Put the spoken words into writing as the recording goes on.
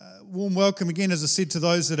warm welcome again, as I said, to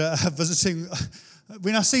those that are visiting.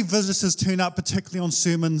 When I see visitors turn up, particularly on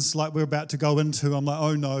sermons like we're about to go into, I'm like,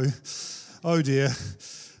 oh no, oh dear.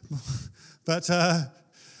 But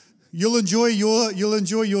you'll enjoy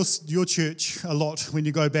your church a lot when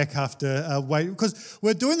you go back after wait, because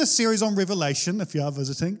we're doing this series on Revelation. If you are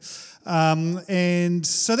visiting, and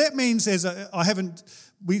so that means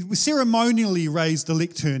we ceremonially raised the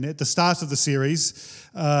lectern at the start of the series,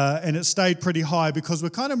 and it stayed pretty high because we're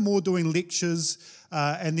kind of more doing lectures,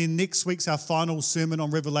 and then next week's our final sermon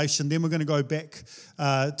on Revelation. Then we're going to go back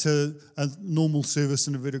to a normal service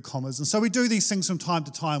in inverted commas. And so we do these things from time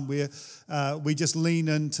to time where we just lean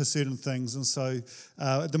into certain things. And so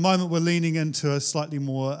at the moment we're leaning into a slightly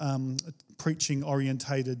more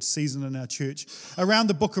preaching-orientated season in our church around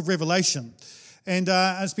the book of Revelation. And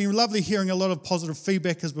it's been lovely hearing a lot of positive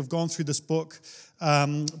feedback as we've gone through this book,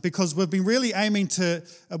 because we've been really aiming to,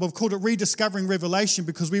 we've called it Rediscovering Revelation,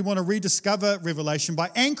 because we want to rediscover Revelation by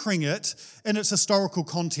anchoring it in its historical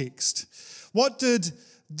context. What did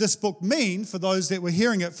this book mean for those that were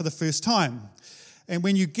hearing it for the first time? And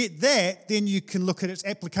when you get that, then you can look at its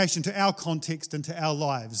application to our context and to our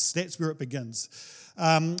lives. That's where it begins.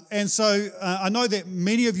 And so I know that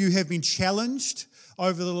many of you have been challenged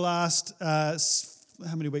over the last, how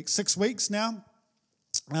many weeks? 6 weeks now.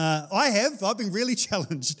 I've been really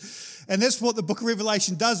challenged. And that's what the book of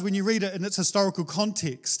Revelation does when you read it in its historical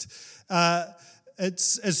context.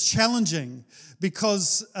 It's challenging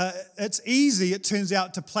because it's easy, it turns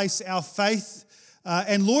out, to place our faith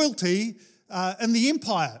and loyalty in the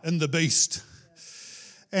empire, in the beast.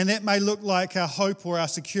 And that may look like our hope or our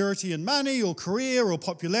security in money or career or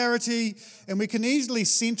popularity. And we can easily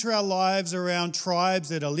center our lives around tribes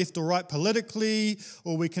that are left or right politically,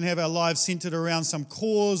 or we can have our lives centered around some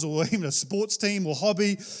cause or even a sports team or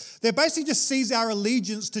hobby that basically just sees our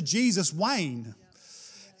allegiance to Jesus wane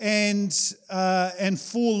and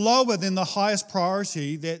fall lower than the highest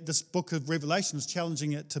priority that this book of Revelation is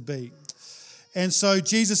challenging it to be. And so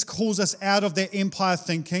Jesus calls us out of that empire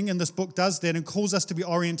thinking, and this book does that, and calls us to be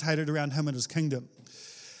orientated around him and his kingdom.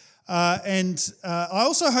 I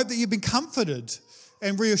also hope that you've been comforted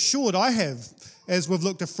and reassured, I have, as we've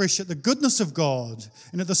looked afresh at the goodness of God,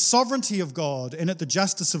 and at the sovereignty of God, and at the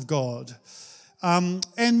justice of God.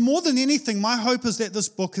 And more than anything, my hope is that this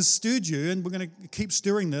book has stirred you, and we're going to keep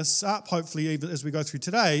stirring this up, hopefully, even as we go through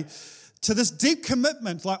today, to this deep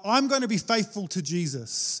commitment, like I'm going to be faithful to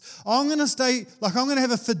Jesus. I'm going to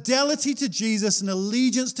have a fidelity to Jesus, an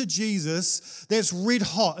allegiance to Jesus that's red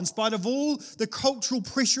hot, in spite of all the cultural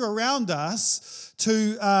pressure around us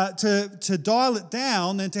to dial it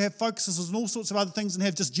down and to have focuses on all sorts of other things and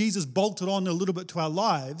have just Jesus bolted on a little bit to our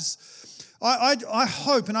lives. I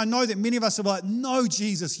hope, and I know that many of us are like, no,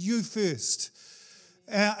 Jesus, you first.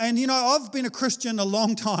 And you know, I've been a Christian a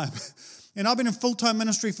long time. And I've been in full-time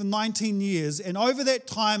ministry for 19 years, and over that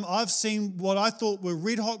time, I've seen what I thought were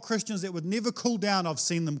red-hot Christians that would never cool down. I've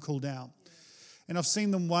seen them cool down. And I've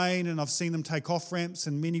seen them wane, and I've seen them take off ramps,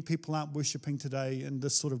 and many people aren't worshiping today in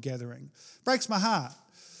this sort of gathering. Breaks my heart.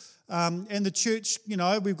 And the church, you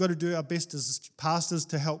know, we've got to do our best as pastors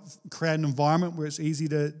to help create an environment where it's easier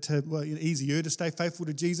to stay faithful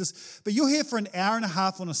to Jesus. But you're here for an hour and a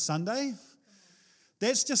half on a Sunday.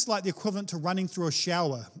 That's just like the equivalent to running through a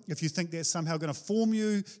shower. If you think that's somehow going to form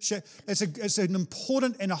you, it's an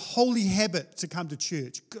important and a holy habit to come to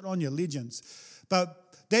church. Good on you, legends. But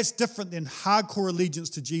that's different than hardcore allegiance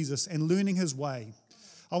to Jesus and learning his way.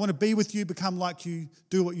 I want to be with you, become like you,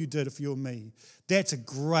 do what you did if you're me. That's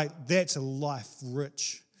a life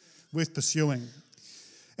rich, worth pursuing.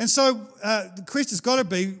 And so the question's got to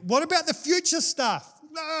be, what about the future stuff?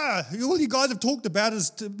 All you guys have talked about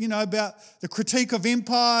is, about the critique of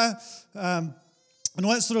empire and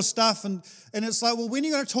all that sort of stuff. And it's like, well, when are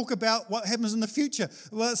you going to talk about what happens in the future?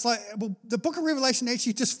 Well, it's like, the book of Revelation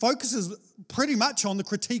actually just focuses pretty much on the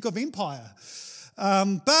critique of empire.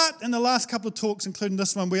 But in the last couple of talks, including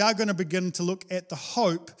this one, we are going to begin to look at the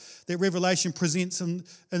hope that Revelation presents in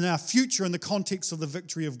our future in the context of the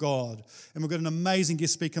victory of God. And we've got an amazing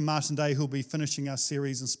guest speaker, Martin Day, who'll be finishing our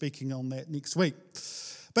series and speaking on that next week.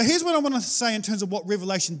 But here's what I want to say in terms of what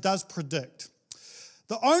Revelation does predict.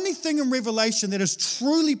 The only thing in Revelation that is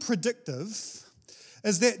truly predictive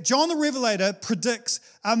is that John the Revelator predicts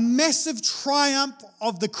a massive triumph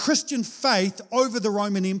of the Christian faith over the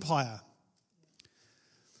Roman Empire.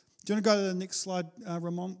 Do you want to go to the next slide,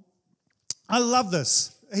 Ramon? I love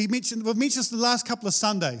this. We've mentioned this the last couple of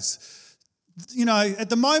Sundays. You know, at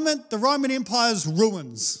the moment, the Roman Empire's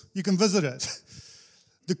ruins. You can visit it.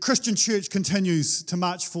 The Christian church continues to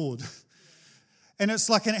march forward. And it's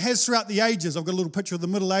like, and it has throughout the ages. I've got a little picture of the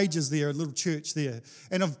Middle Ages there, a little church there,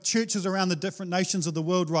 and of churches around the different nations of the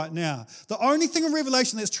world right now. The only thing in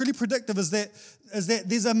Revelation that's truly predictive is that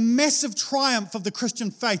there's a massive triumph of the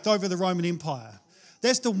Christian faith over the Roman Empire.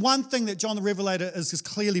 That's the one thing that John the Revelator is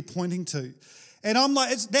clearly pointing to. And I'm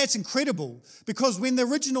like, that's incredible, because when the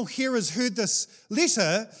original hearers heard this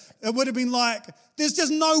letter, it would have been like, there's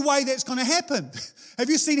just no way that's going to happen. Have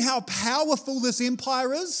you seen how powerful this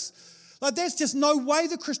empire is? Like, that's just no way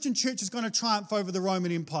the Christian church is going to triumph over the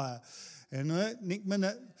Roman Empire. And next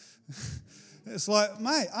minute, it's like,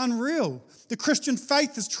 mate, unreal. The Christian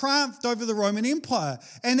faith has triumphed over the Roman Empire,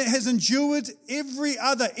 and it has endured every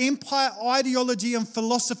other empire, ideology, and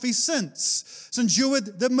philosophy since. It's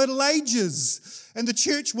endured the Middle Ages, and the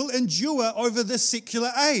church will endure over this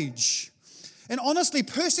secular age. And honestly,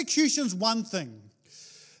 persecution's one thing,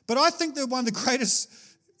 but I think that one of the greatest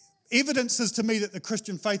evidences to me that the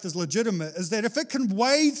Christian faith is legitimate is that if it can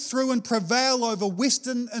wade through and prevail over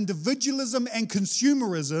Western individualism and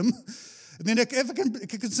consumerism, then if it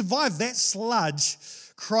can survive that sludge,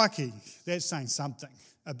 crikey, that's saying something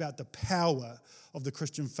about the power of the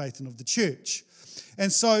Christian faith and of the church. And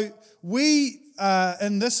so we are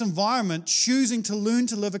in this environment choosing to learn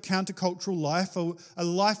to live a countercultural life, a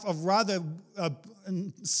life of rather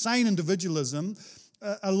insane individualism,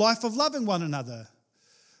 a life of loving one another.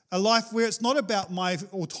 A life where it's not about my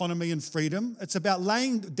autonomy and freedom. It's about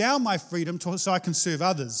laying down my freedom so I can serve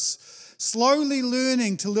others. Slowly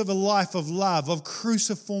learning to live a life of love, of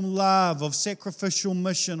cruciform love, of sacrificial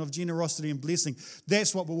mission, of generosity and blessing.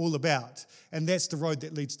 That's what we're all about. And that's the road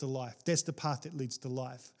that leads to life. That's the path that leads to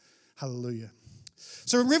life. Hallelujah.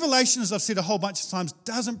 So in Revelation, as I've said a whole bunch of times,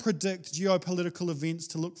 doesn't predict geopolitical events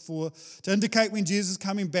to look for, to indicate when Jesus is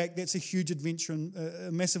coming back. That's a huge adventure,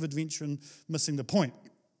 a massive adventure, and missing the point.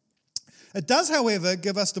 It does, however,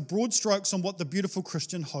 give us the broad strokes on what the beautiful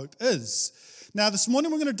Christian hope is. Now, this morning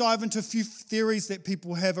we're going to dive into a few theories that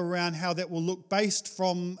people have around how that will look based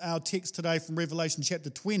from our text today from Revelation chapter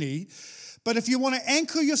 20. But if you want to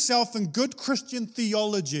anchor yourself in good Christian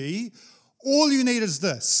theology, all you need is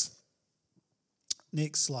this.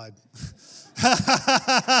 Next slide.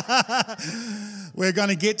 We're going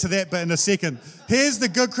to get to that bit in a second. Here's the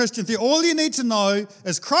good Christian theory. All you need to know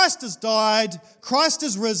is Christ has died, Christ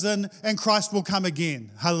has risen, and Christ will come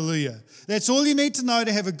again. Hallelujah. That's all you need to know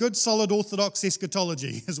to have a good, solid, orthodox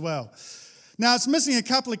eschatology as well. Now, it's missing a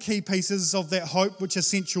couple of key pieces of that hope, which are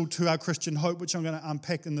central to our Christian hope, which I'm going to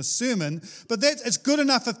unpack in this sermon. But it's good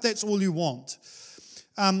enough if that's all you want.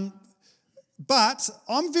 But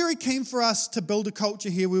I'm very keen for us to build a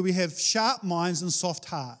culture here where we have sharp minds and soft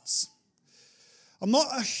hearts. I'm not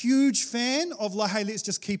a huge fan of like, hey, let's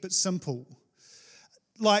just keep it simple.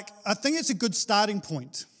 Like, I think it's a good starting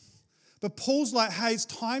point. But Paul's like, hey, it's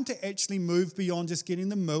time to actually move beyond just getting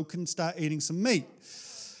the milk and start eating some meat.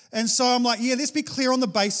 And so I'm like, yeah, let's be clear on the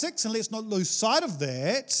basics and let's not lose sight of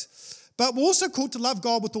that. But we're also called to love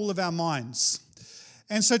God with all of our minds.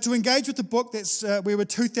 And so to engage with the book that's we were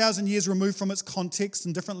 2,000 years removed from its context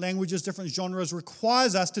in different languages, different genres,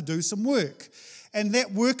 requires us to do some work. And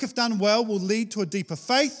that work, if done well, will lead to a deeper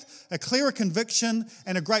faith, a clearer conviction,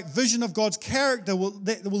 and a great vision of God's character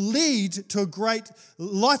that will lead to a great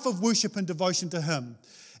life of worship and devotion to Him.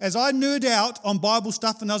 As I nerd out on Bible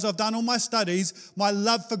stuff and as I've done all my studies, my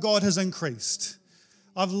love for God has increased.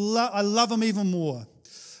 I love Him even more.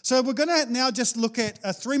 So we're going to now just look at a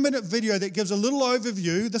 3-minute video that gives a little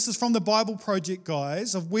overview. This is from the Bible Project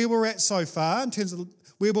guys of where we're at so far in terms of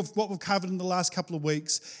what we've covered in the last couple of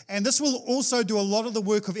weeks. And this will also do a lot of the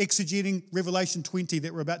work of exegeting Revelation 20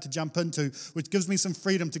 that we're about to jump into, which gives me some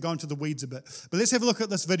freedom to go into the weeds a bit. But let's have a look at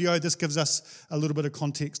this video. This gives us a little bit of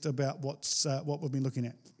context about what we've been looking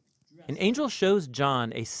at. An angel shows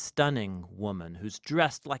John a stunning woman who's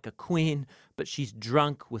dressed like a queen, but she's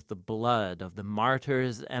drunk with the blood of the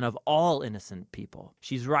martyrs and of all innocent people.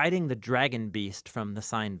 She's riding the dragon beast from the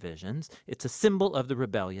sign visions. It's a symbol of the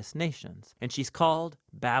rebellious nations. And she's called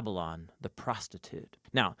Babylon, the prostitute.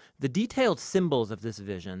 Now, the detailed symbols of this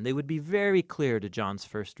vision, they would be very clear to John's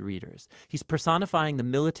first readers. He's personifying the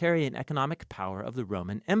military and economic power of the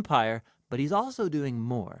Roman Empire, but he's also doing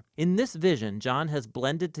more. In this vision, John has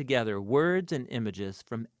blended together words and images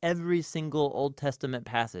from every single Old Testament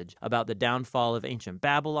passage about the downfall of ancient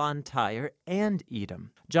Babylon, Tyre, and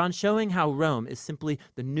Edom. John's showing how Rome is simply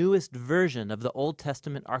the newest version of the Old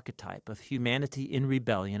Testament archetype of humanity in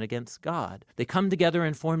rebellion against God. They come together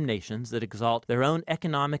and form nations that exalt their own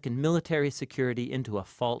economic and military security into a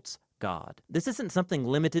false God. This isn't something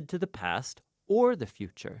limited to the past or the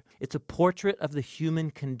future. It's a portrait of the human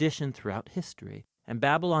condition throughout history. and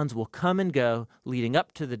Babylons will come and go, leading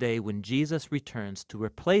up to the day when Jesus returns to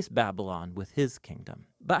replace Babylon with his kingdom.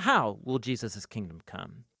 But how will Jesus' kingdom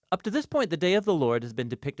come? Up to this point, the day of the Lord has been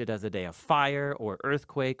depicted as a day of fire or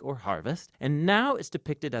earthquake or harvest, and now it's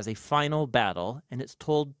depicted as a final battle, and it's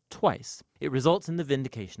told twice. It results in the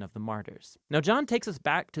vindication of the martyrs. Now, John takes us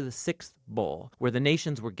back to the sixth bowl, where the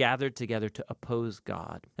nations were gathered together to oppose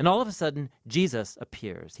God. And all of a sudden, Jesus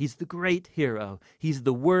appears. He's the great hero. He's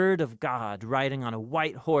the Word of God riding on a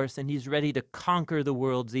white horse, and he's ready to conquer the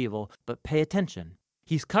world's evil. But pay attention.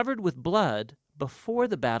 He's covered with blood before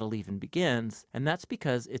the battle even begins, and that's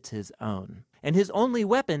because it's his own. And his only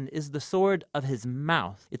weapon is the sword of his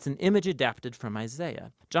mouth. It's an image adapted from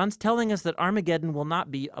Isaiah. John's telling us that Armageddon will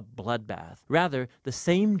not be a bloodbath. Rather, the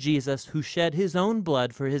same Jesus who shed his own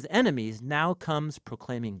blood for his enemies now comes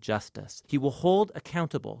proclaiming justice. He will hold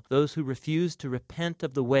accountable those who refuse to repent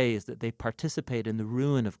of the ways that they participate in the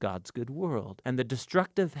ruin of God's good world. And the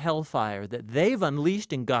destructive hellfire that they've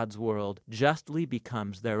unleashed in God's world justly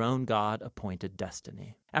becomes their own God-appointed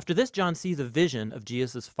destiny. After this, John sees a vision of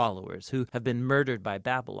Jesus' followers who have been murdered by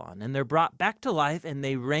Babylon, and they're brought back to life and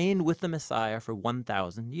they reign with the Messiah for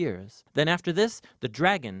 1,000 years. Then after this, the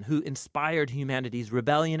dragon who inspired humanity's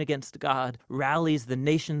rebellion against God rallies the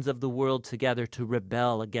nations of the world together to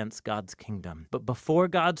rebel against God's kingdom. But before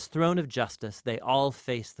God's throne of justice, they all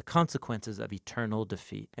face the consequences of eternal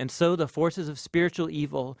defeat. And so the forces of spiritual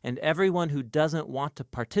evil and everyone who doesn't want to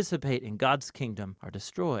participate in God's kingdom are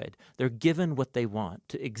destroyed. They're given what they want,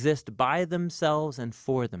 to exist by themselves and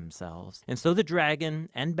for themselves. And so the dragon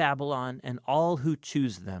and Babylon and all who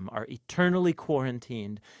choose them are eternally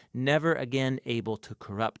quarantined, never again able to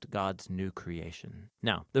corrupt God's new creation.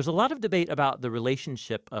 Now, there's a lot of debate about the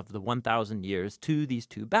relationship of the 1,000 years to these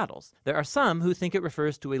two battles. There are some who think it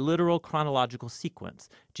refers to a literal chronological sequence.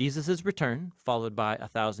 Jesus' return, followed by a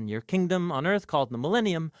 1,000-year kingdom on earth called the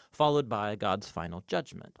millennium, followed by God's final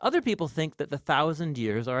judgment. Other people think that the 1,000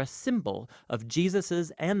 years are a symbol of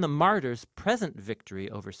Jesus' and the martyrs' present victory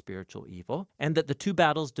over spiritual evil, and that the two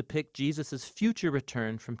battles depict Jesus' future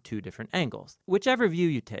return from two different angles. Whichever view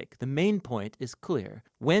you take, the main point is clear.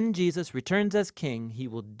 When Jesus returns as king, he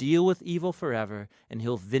will deal with evil forever, and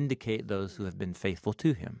he'll vindicate those who have been faithful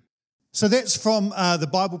to him. So that's from the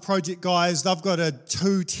Bible Project guys. They've got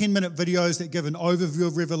two 10-minute videos that give an overview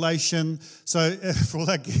of Revelation. So for all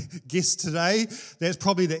our guests today, that's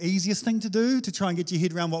probably the easiest thing to do to try and get your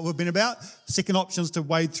head around what we've been about. Second option is to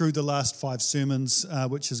wade through the last 5 sermons,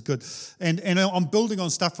 which is good. And I'm building on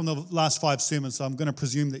stuff from the last 5 sermons, so I'm going to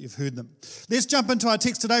presume that you've heard them. Let's jump into our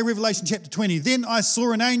text today, Revelation chapter 20. Then I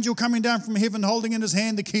saw an angel coming down from heaven, holding in his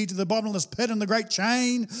hand the key to the bottomless pit and the great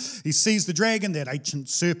chain. He seized the dragon, that ancient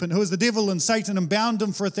serpent, who is the devil and Satan, and bound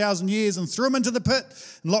him for 1,000 years and threw him into the pit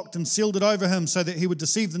and locked and sealed it over him so that he would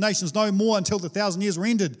deceive the nations no more until the 1,000 years were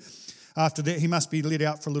ended. After that, he must be let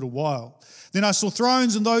out for a little while. Then I saw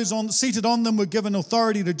thrones, and those seated on them were given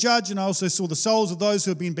authority to judge. And I also saw the souls of those who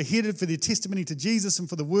had been beheaded for their testimony to Jesus and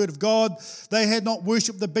for the word of God. They had not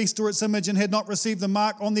worshipped the beast or its image and had not received the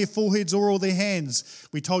mark on their foreheads or all their hands.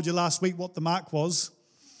 We told you last week what the mark was.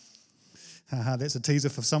 That's a teaser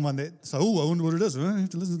for someone I wonder what it is. I have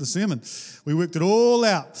to listen to the sermon. We worked it all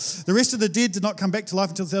out. The rest of the dead did not come back to life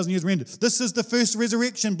until the 1,000 years were ended. This is the first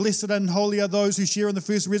resurrection. Blessed and holy are those who share in the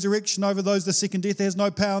first resurrection. Over those the second death has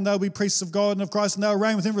no power, and they'll be priests of God and of Christ, and they'll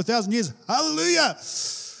reign with him for 1,000 years. Hallelujah!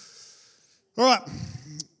 All right.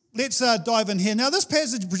 Let's dive in here. Now, this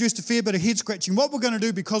passage produced a fair bit of head-scratching. What we're going to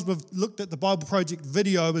do, because we've looked at the Bible Project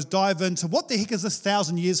video, is dive into what the heck is this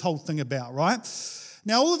 1,000 years whole thing about, right?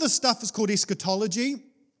 Now, all of this stuff is called eschatology,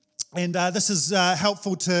 and this is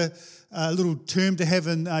helpful to a little term to have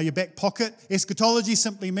in your back pocket. Eschatology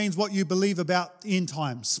simply means what you believe about end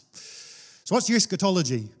times. So what's your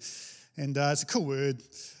eschatology? And it's a cool word.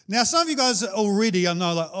 Now, some of you guys already, I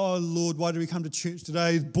know, like, oh, Lord, why do we come to church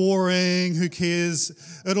today? It's boring, who cares?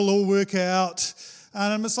 It'll all work out.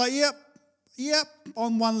 And I'm just like, yep,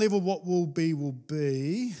 on one level, what will be, will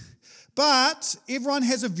be. But everyone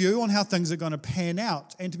has a view on how things are going to pan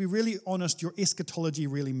out. And to be really honest, your eschatology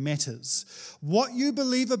really matters. What you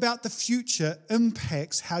believe about the future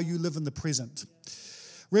impacts how you live in the present.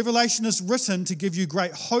 Revelation is written to give you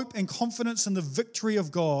great hope and confidence in the victory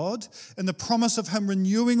of God and the promise of Him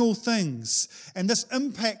renewing all things. And this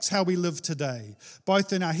impacts how we live today,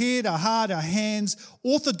 both in our head, our heart, our hands.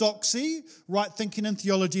 Orthodoxy, right thinking and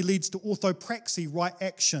theology, leads to orthopraxy, right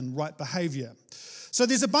action, right behavior. So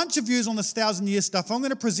there's a bunch of views on this 1,000-year stuff. I'm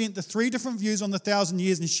going to present the 3 different views on the 1,000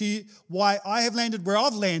 years and share why I have landed where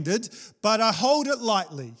I've landed, but I hold it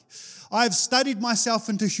lightly. I've studied myself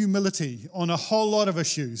into humility on a whole lot of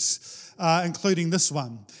issues. including this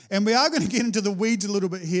one. And we are going to get into the weeds a little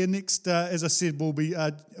bit here. Next, as I said,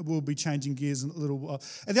 we'll be changing gears in a little while.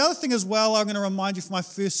 And the other thing as well, I'm going to remind you for my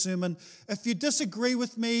first sermon, if you disagree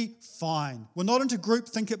with me, fine. We're not into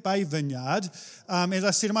groupthink at Bay Vineyard. As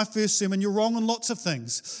I said in my first sermon, you're wrong on lots of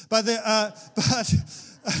things. But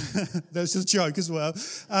that's just a joke as well.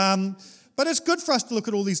 But it's good for us to look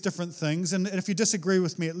at all these different things, and if you disagree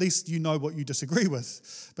with me, at least you know what you disagree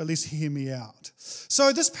with, but at least hear me out.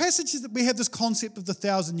 So this passage is that we have this concept of the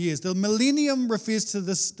 1,000 years. The millennium refers to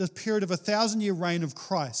this period of 1,000-year reign of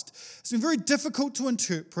Christ. It's been very difficult to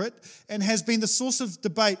interpret and has been the source of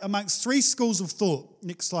debate amongst three schools of thought.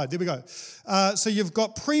 Next slide, there we go. So you've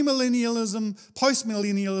got premillennialism,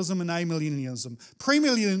 postmillennialism, and amillennialism.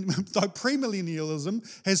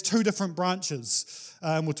 Premillennialism has two different branches.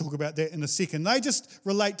 And we'll talk about that in a second. They just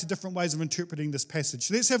relate to different ways of interpreting this passage.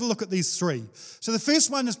 So let's have a look at these three. So the first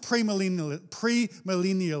one is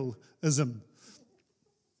premillennialism.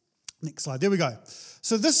 Next slide. There we go.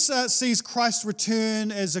 So this sees Christ's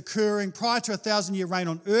return as occurring prior to a 1,000-year reign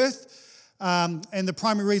on earth. And the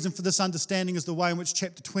primary reason for this understanding is the way in which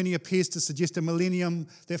chapter 20 appears to suggest a millennium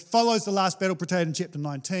that follows the last battle portrayed in chapter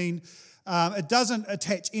 19. It doesn't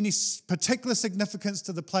attach any particular significance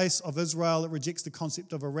to the place of Israel. It rejects the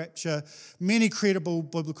concept of a rapture. Many credible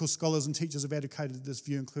biblical scholars and teachers have advocated this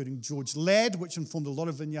view, including George Ladd, which informed a lot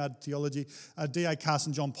of vineyard theology, D.A.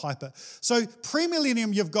 Carson, John Piper. So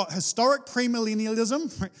premillennium, you've got historic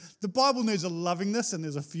premillennialism. The Bible nerds are loving this, and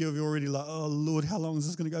there's a few of you already like, oh, Lord, how long is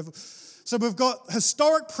this going to go for? So we've got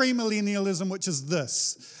historic premillennialism, which is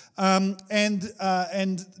this. And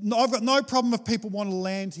I've got no problem if people want to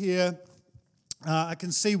land here. I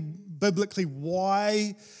can see biblically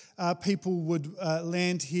why people would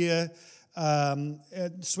land here,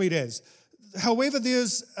 sweet as. However,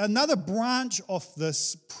 there's another branch of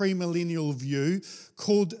this premillennial view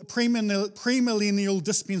called premillennial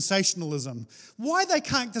dispensationalism. Why they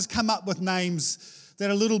can't just come up with names that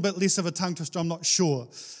are a little bit less of a tongue twister, I'm not sure.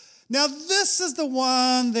 Now, this is the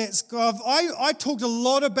one that's got, I talked a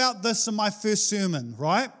lot about this in my first sermon,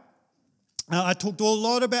 right? I talked a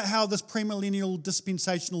lot about how this premillennial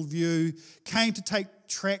dispensational view came to take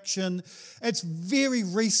traction. It's very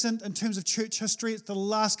recent in terms of church history. It's the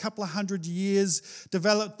last couple of hundred years,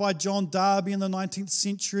 developed by John Darby in the 19th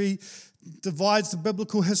century. Divides the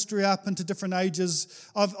biblical history up into different ages.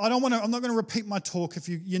 I'm not going to repeat my talk. If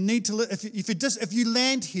you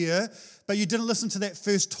land here, but you didn't listen to that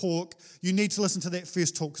first talk, you need to listen to that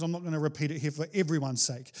first talk because I'm not going to repeat it here for everyone's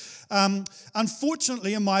sake.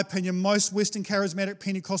 Unfortunately, in my opinion, most Western charismatic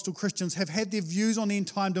Pentecostal Christians have had their views on end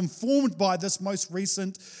time informed by this most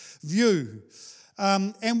recent view,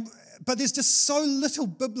 but there's just so little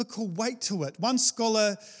biblical weight to it. One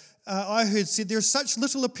scholar I heard said, there is such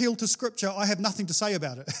little appeal to Scripture, I have nothing to say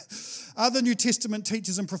about it. Other New Testament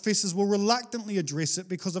teachers and professors will reluctantly address it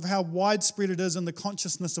because of how widespread it is in the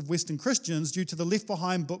consciousness of Western Christians due to the left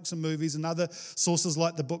behind books and movies and other sources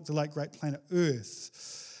like the book, The Late Great Planet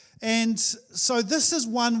Earth. And so this is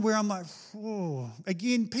one where I'm like,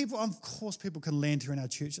 again, of course people can land here in our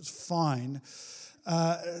church, it's fine.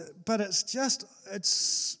 But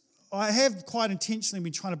I have quite intentionally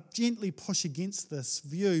been trying to gently push against this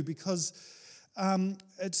view because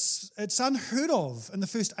it's unheard of in the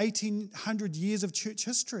first 1,800 years of church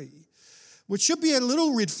history, which should be a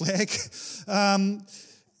little red flag. And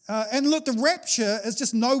look, the rapture is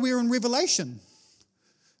just nowhere in Revelation.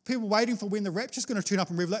 People waiting for when the rapture is going to turn up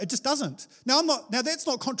in Revelation. It just doesn't. Now that's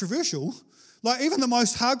not controversial. Like even the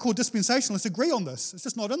most hardcore dispensationalists agree on this. It's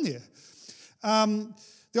just not in there.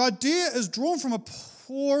 The idea is drawn from a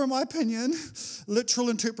poor, in my opinion, literal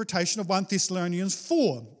interpretation of 1 Thessalonians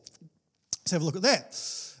 4. Let's have a look at that.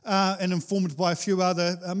 And informed by a few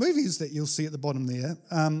other movies that you'll see at the bottom there.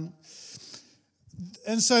 And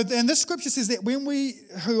this scripture says that when we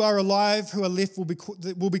who are alive, who are left,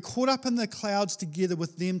 will be caught up in the clouds together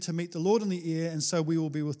with them to meet the Lord in the air, and so we will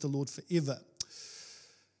be with the Lord forever.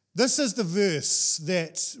 This is the verse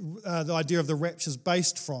that the idea of the rapture is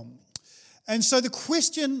based from. And so the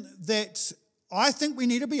question that I think we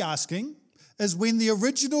need to be asking is when the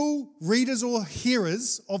original readers or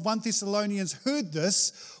hearers of 1 Thessalonians heard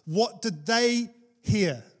this, what did they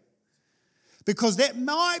hear? Because that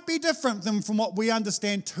might be different than from what we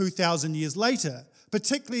understand 2,000 years later,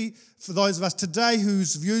 particularly for those of us today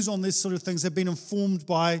whose views on this sort of things have been informed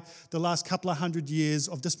by the last couple of hundred years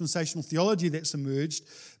of dispensational theology that's emerged,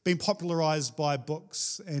 been popularized by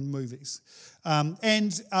books and movies.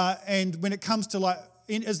 And when it comes to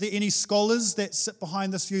is there any scholars that sit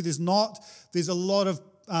behind this view? There's not. There's a lot of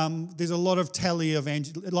There's a lot of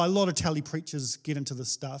tally preachers get into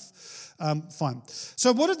this stuff. Fine.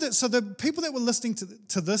 So the people that were listening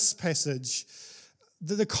to this passage,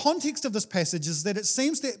 the context of this passage is that it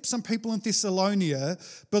seems that some people in Thessalonica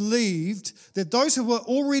believed that those who were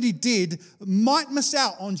already dead might miss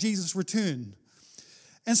out on Jesus' return.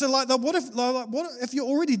 And so, what if you're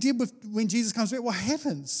already dead when Jesus comes back? What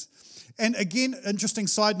happens? And again, interesting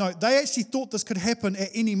side note, they actually thought this could happen at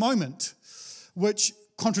any moment, which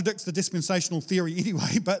contradicts the dispensational theory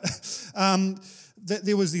anyway, but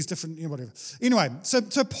there was these different, whatever. Anyway, so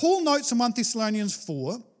Paul notes in 1 Thessalonians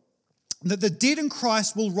 4 that the dead in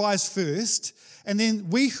Christ will rise first, and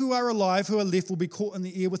then we who are alive, who are left, will be caught in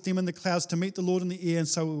the air with them in the clouds to meet the Lord in the air, and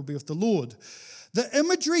so we will be with the Lord. The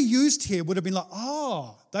imagery used here would have been like,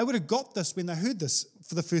 they would have got this when they heard this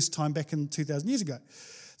for the first time back in 2,000 years ago.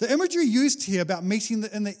 The imagery used here about meeting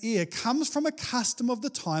in the air comes from a custom of the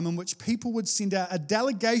time in which people would send out a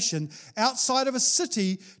delegation outside of a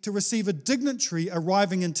city to receive a dignitary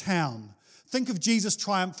arriving in town. Think of Jesus'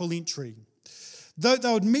 triumphal entry. They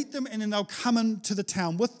would meet them and then they'll come into the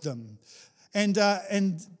town with them.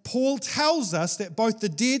 And Paul tells us that both the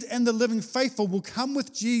dead and the living faithful will come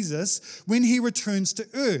with Jesus when he returns to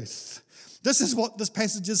earth. This is what this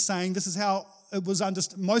passage is saying. This is how it was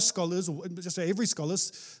understood. Most scholars, or just every scholar,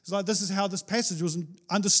 is like this is how this passage was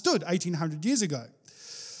understood 1,800 years ago.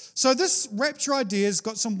 So this rapture idea has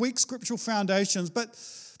got some weak scriptural foundations, but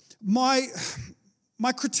my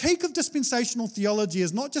critique of dispensational theology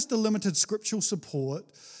is not just the limited scriptural support,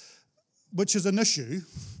 which is an issue.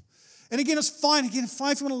 And again, it's fine. Again,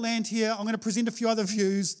 fine if you want to land here. I'm going to present a few other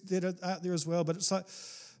views that are out there as well. But it's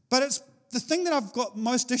the thing that I've got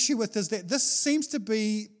most issue with is that this seems to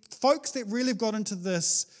be folks that really have got into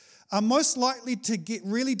this are most likely to get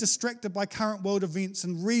really distracted by current world events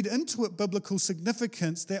and read into it biblical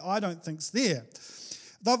significance that I don't think's there.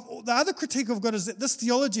 The other critique I've got is that this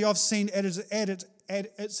theology I've seen at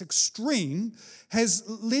its extreme has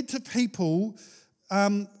led to people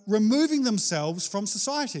removing themselves from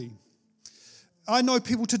society. I know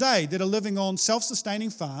people today that are living on self-sustaining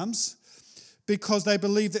farms because they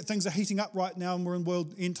believe that things are heating up right now and we're in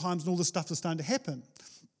world end times and all this stuff is starting to happen.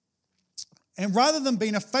 And rather than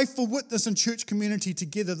being a faithful witness in church community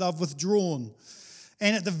together, they've withdrawn.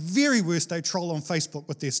 And at the very worst, they troll on Facebook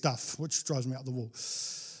with their stuff, which drives me out the wall.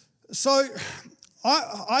 So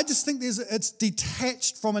I just think it's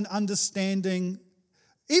detached from an understanding.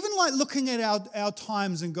 Even like looking at our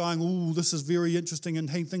times and going, oh, this is very interesting and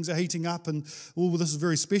things are heating up and, oh, this is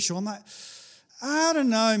very special. I'm like, I don't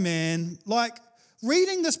know, man. Like,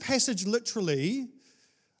 reading this passage literally,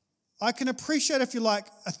 I can appreciate, if you like,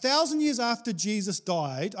 1,000 years after Jesus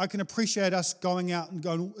died, I can appreciate us going out and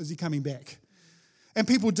going, is he coming back? And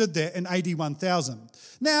people did that in AD 1000.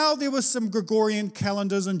 Now, there was some Gregorian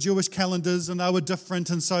calendars and Jewish calendars, and they were different,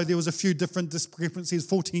 and so there was a few different discrepancies,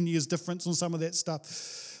 14 years difference on some of that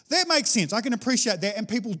stuff. That makes sense. I can appreciate that, and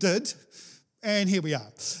people did, and here we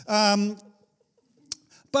are.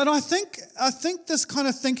 But I think this kind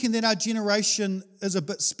of thinking that our generation is a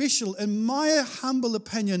bit special, in my humble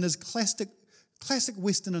opinion, is classic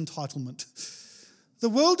Western entitlement. The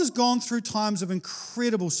world has gone through times of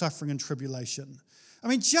incredible suffering and tribulation. I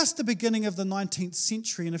mean, just the beginning of the 19th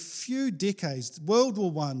century, in a few decades, World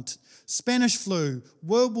War I, Spanish flu,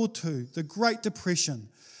 World War II, the Great Depression.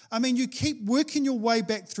 I mean, you keep working your way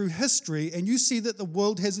back through history and you see that the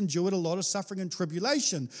world has endured a lot of suffering and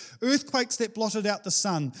tribulation. Earthquakes that blotted out the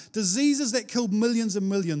sun, diseases that killed millions and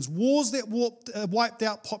millions, wars that wiped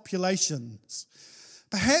out populations.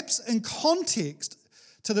 Perhaps in context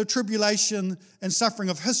to the tribulation and suffering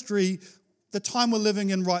of history, the time we're living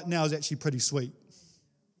in right now is actually pretty sweet.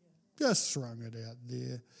 Just throwing it out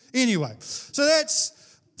there. Anyway, so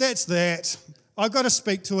that's that. I've got to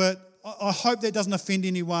speak to it. I hope that doesn't offend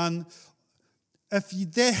anyone.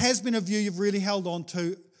 There has been a view you've really held on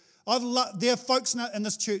to, there are folks in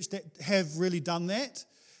this church that have really done that,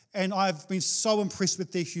 and I've been so impressed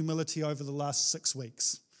with their humility over the last 6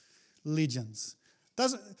 weeks. Legends.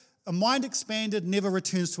 A mind expanded never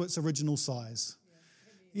returns to its original size.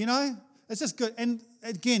 You know? It's just good. And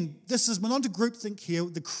again, we're not a groupthink here.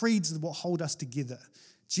 The creeds are what hold us together.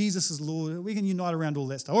 Jesus is Lord. We can unite around all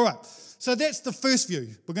that stuff. All right. So that's the first view.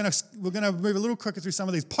 We're going to move a little quicker through some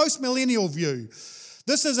of these. Post-millennial view.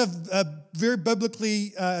 This is a very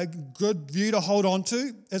biblically good view to hold on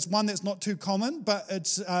to. It's one that's not too common, but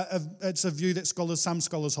it's a view that some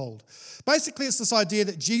scholars hold. Basically, it's this idea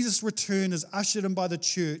that Jesus' return is ushered in by the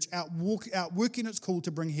church, outworking its call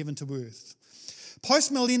to bring heaven to earth.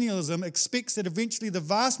 Postmillennialism expects that eventually the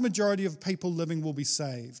vast majority of people living will be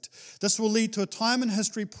saved. This will lead to a time in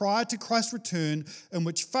history prior to Christ's return in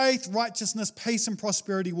which faith, righteousness, peace, and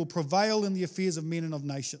prosperity will prevail in the affairs of men and of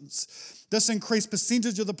nations. This increased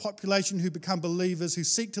percentage of the population who become believers, who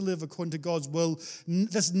seek to live according to God's will,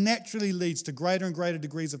 this naturally leads to greater and greater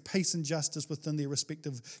degrees of peace and justice within their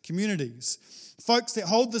respective communities. Folks that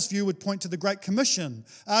hold this view would point to the Great Commission,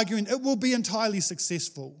 arguing it will be entirely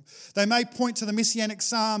successful. They may point to the Messianic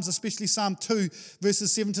Psalms, especially Psalm 2,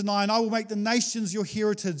 verses 7 to 9. I will make the nations your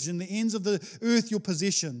heritage and the ends of the earth your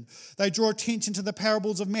possession. They draw attention to the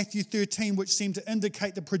parables of Matthew 13, which seem to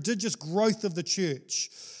indicate the prodigious growth of the church.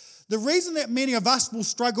 The reason that many of us will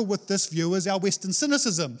struggle with this view is our Western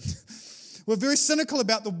cynicism. We're very cynical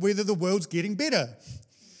about whether the world's getting better.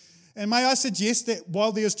 And may I suggest that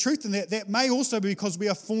while there's truth in that, that may also be because we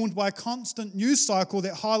are formed by a constant news cycle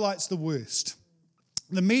that highlights the worst.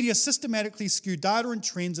 The media systematically skew data and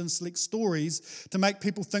trends and select stories to make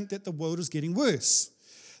people think that the world is getting worse.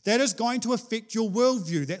 That is going to affect your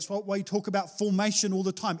worldview. That's what we talk about formation all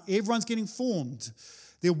the time. Everyone's getting formed.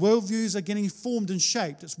 Their worldviews are getting formed and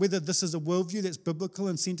shaped. It's whether this is a worldview that's biblical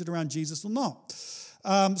and centered around Jesus or not.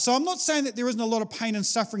 So I'm not saying that there isn't a lot of pain and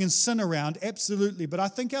suffering and sin around, absolutely, but I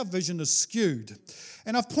think our vision is skewed.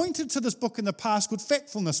 And I've pointed to this book in the past called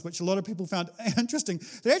Factfulness, which a lot of people found interesting.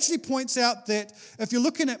 It actually points out that if you're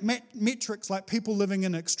looking at metrics like people living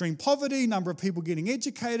in extreme poverty, number of people getting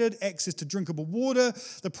educated, access to drinkable water,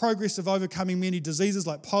 the progress of overcoming many diseases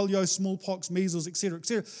like polio, smallpox, measles,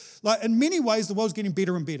 etc., like in many ways the world's getting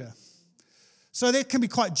better and better. So that can be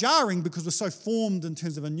quite jarring because we're so formed in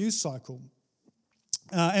terms of a news cycle.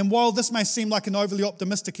 And while this may seem like an overly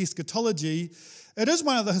optimistic eschatology, it is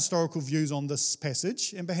one of the historical views on this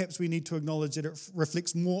passage, and perhaps we need to acknowledge that it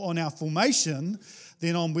reflects more on our formation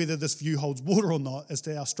than on whether this view holds water or not, as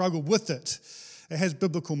to our struggle with it. It has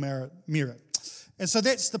biblical merit. And so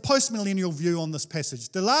that's the postmillennial view on this passage.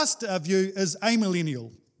 The last view is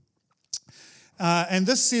amillennial. And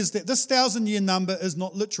this says that this 1,000-year number is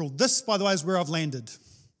not literal. This, by the way, is where I've landed,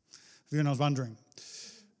 if anyone was wondering.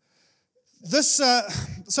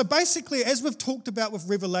 So basically, as we've talked about with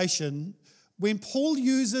Revelation, when Paul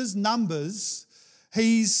uses numbers,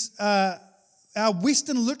 our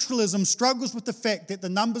Western literalism struggles with the fact that the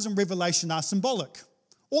numbers in Revelation are symbolic.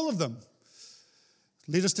 All of them.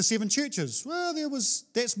 Led us to 7 churches. Well,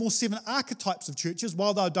 that's more 7 archetypes of churches.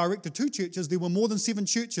 While they were directed to churches, there were more than 7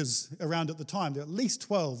 churches around at the time. There were at least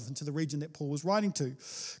 12 into the region that Paul was writing to.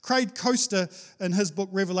 Craig Coaster, in his book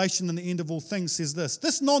Revelation and the End of All Things, says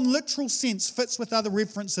this non-literal sense fits with other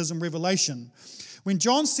references in Revelation. When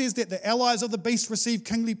John says that the allies of the beast receive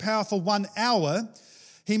kingly power for 1 hour,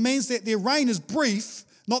 he means that their reign is brief,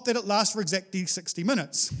 not that it lasts for exactly 60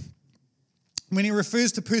 minutes. When he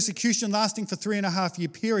refers to persecution lasting for 3.5-year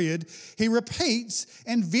period, he repeats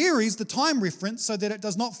and varies the time reference so that it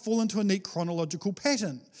does not fall into a neat chronological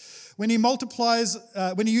pattern. When he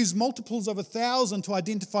used multiples of 1,000 to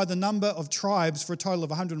identify the number of tribes for a total of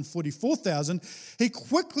 144,000, he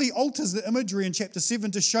quickly alters the imagery in chapter 7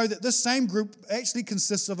 to show that this same group actually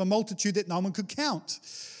consists of a multitude that no one could count.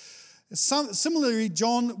 Similarly,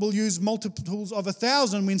 John will use multiples of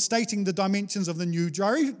 1,000 when stating the dimensions of the New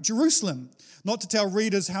Jerusalem, not to tell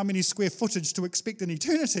readers how many square footage to expect in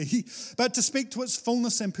eternity, but to speak to its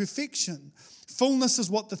fullness and perfection. Fullness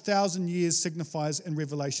is what the 1,000 years signifies in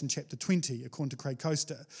Revelation chapter 20, according to Craig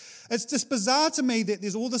Coaster. It's just bizarre to me that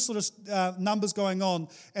there's all this sort of numbers going on,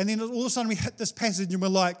 and then all of a sudden we hit this passage and we're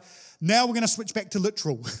like, now we're going to switch back to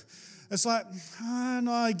literal. It's like,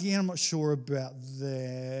 no, again, I'm not sure about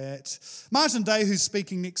that. Martin Day, who's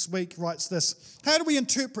speaking next week, writes this. How do we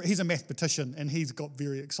interpret, he's a mathematician, and he's got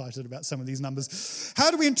very excited about some of these numbers.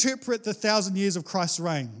 How do we interpret the 1,000 years of Christ's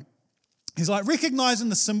reign? He's like, recognizing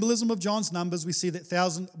the symbolism of John's numbers, we see that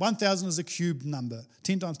 1,000 is a cubed number,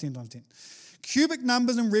 10 times 10 times 10. Cubic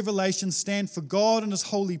numbers in Revelation stand for God and his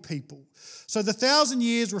holy people. So the 1,000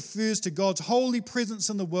 years refers to God's holy presence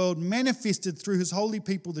in the world manifested through his holy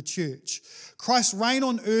people, the church. Christ's reign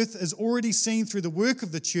on earth is already seen through the work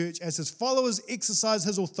of the church as his followers exercise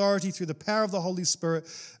his authority through the power of the Holy Spirit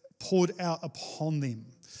poured out upon them.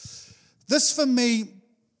 This for me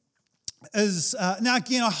is, now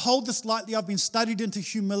again, I hold this lightly. I've been studied into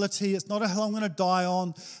humility. It's not a hill I'm going to die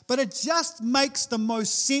on, but it just makes the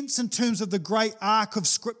most sense in terms of the great arc of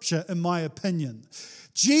Scripture, in my opinion.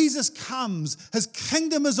 Jesus comes, his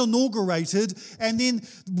kingdom is inaugurated, and then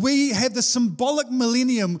we have the symbolic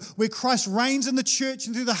millennium where Christ reigns in the church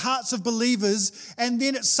and through the hearts of believers, and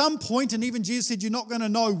then at some point, and even Jesus said you're not going to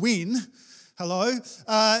know when, Hello?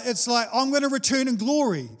 It's like, I'm going to return in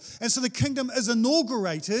glory. And so the kingdom is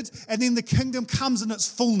inaugurated, and then the kingdom comes in its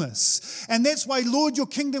fullness. And that's why, Lord, your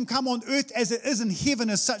kingdom come on earth as it is in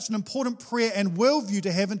heaven is such an important prayer and worldview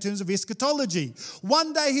to have in terms of eschatology.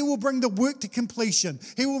 One day he will bring the work to completion.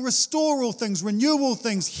 He will restore all things, renew all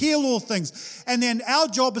things, heal all things. And then our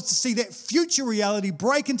job is to see that future reality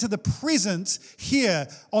break into the present here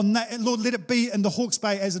on that. And Lord, let it be in the Hawke's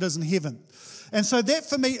Bay as it is in heaven. And so that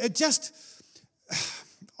for me,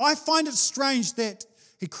 I find it strange that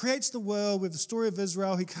he creates the world with the story of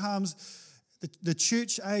Israel. He comes, the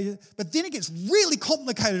church, but then it gets really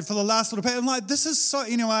complicated for the last little bit. I'm like, this is so,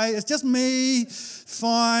 anyway, it's just me,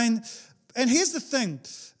 fine. And here's the thing.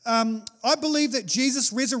 I believe that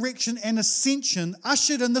Jesus' resurrection and ascension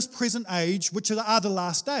ushered in this present age, which are the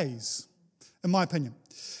last days, in my opinion.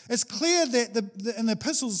 It's clear that in the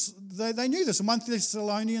epistles, they knew this. In 1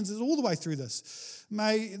 Thessalonians, is all the way through this.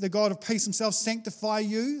 May the God of peace himself sanctify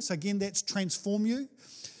you. So again, that's transform you.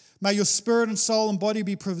 May your spirit and soul and body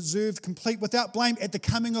be preserved complete without blame at the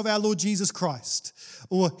coming of our Lord Jesus Christ.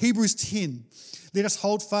 Or Hebrews 10. Let us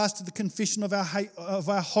hold fast to the confession of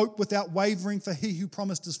our hope without wavering, for he who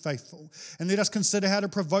promised is faithful. And let us consider how to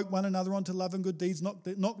provoke one another unto love and good deeds, not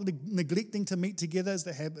neglecting to meet together as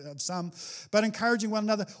the habit of some, but encouraging one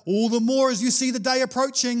another, all the more as you see the day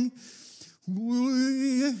approaching.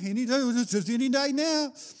 Any day, it's just any day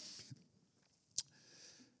now.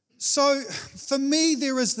 So for me,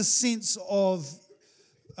 there is the sense of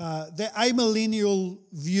that amillennial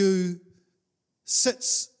view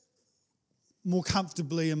sits more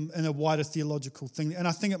comfortably in a wider theological thing. And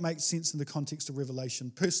I think it makes sense in the context of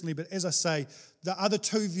Revelation personally. But as I say, the other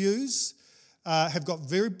two views have got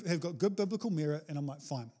good biblical merit, and I'm like,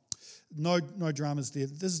 fine. No dramas there.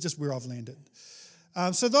 This is just where I've landed.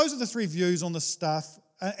 So those are the three views on the stuff.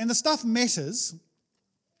 And the stuff matters,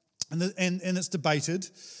 and it's debated.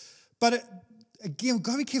 But again, we've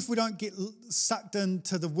got to be careful we don't get sucked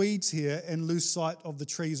into the weeds here and lose sight of the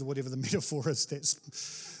trees or whatever the metaphor is.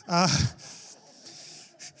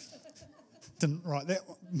 Didn't write that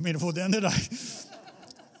metaphor down, did I?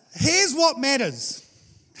 Here's what matters.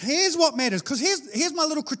 Because here's my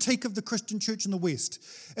little critique of the Christian church in the West.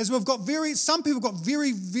 As some people got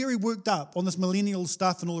very, very worked up on this millennial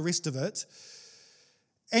stuff and all the rest of it.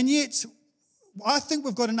 And yet, I think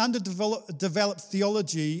we've got an underdeveloped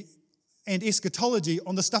theology and eschatology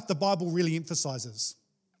on the stuff the Bible really emphasizes.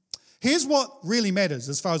 Here's what really matters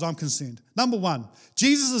as far as I'm concerned. Number one,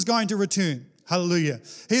 Jesus is going to return. Hallelujah.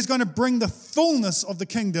 He's going to bring the fullness of the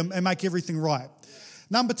kingdom and make everything right.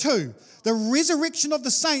 Number two, the resurrection of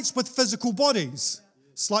the saints with physical bodies.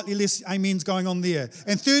 Slightly less amens going on there.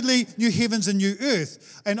 And thirdly, new heavens and new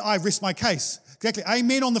earth. And I rest my case. Exactly.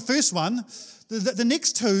 Amen on the first one. The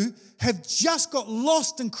next two have just got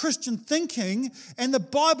lost in Christian thinking, and the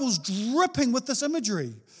Bible's dripping with this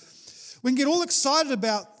imagery. We can get all excited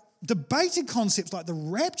about debated concepts like the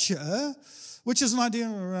rapture, which is an idea, I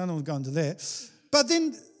don't want to go into that. But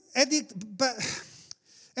then,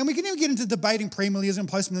 and we can even get into debating premillennialism,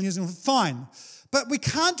 postmillennialism, fine. But we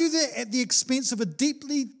can't do that at the expense of a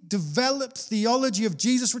deeply developed theology of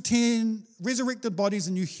Jesus' return, resurrected bodies,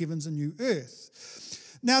 and new heavens and new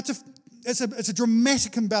earth. Now, it's a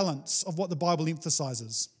dramatic imbalance of what the Bible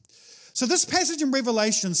emphasizes. So this passage in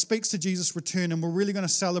Revelation speaks to Jesus' return, and we're really going to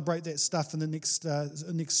celebrate that stuff in the next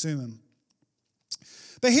sermon.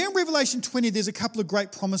 But here in Revelation 20, there's a couple of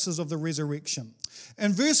great promises of the resurrection.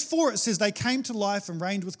 In verse 4, it says, they came to life and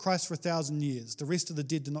reigned with Christ for 1,000 years. The rest of the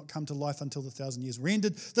dead did not come to life until the 1,000 years were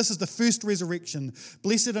ended. This is the first resurrection.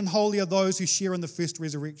 Blessed and holy are those who share in the first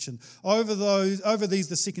resurrection. Over these,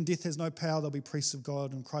 the second death has no power. They'll be priests of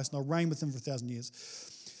God and Christ, and they'll reign with him for 1,000 years.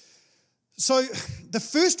 So the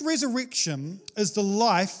first resurrection is the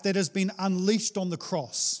life that has been unleashed on the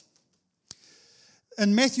cross.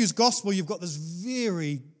 In Matthew's gospel, you've got this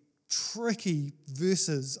very tricky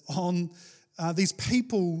verses on these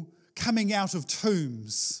people coming out of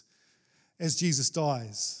tombs as Jesus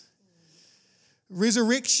dies.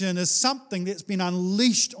 Resurrection is something that's been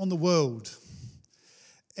unleashed on the world.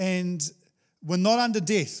 And we're not under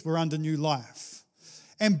death, we're under new life.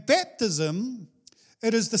 And baptism,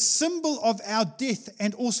 it is the symbol of our death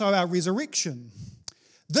and also our resurrection.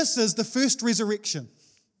 This is the first resurrection.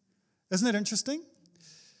 Isn't that interesting?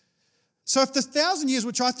 So if the 1,000 years,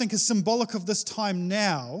 which I think is symbolic of this time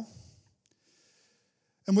now,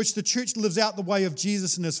 in which the church lives out the way of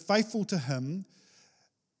Jesus and is faithful to him,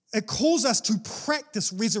 it calls us to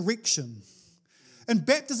practice resurrection. And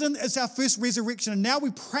baptism is our first resurrection, and now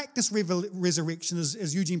we practice resurrection,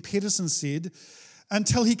 as Eugene Peterson said,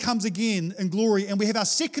 until he comes again in glory. And we have our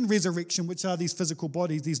second resurrection, which are these physical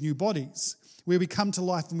bodies, these new bodies. where we come to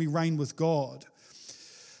life and we reign with God.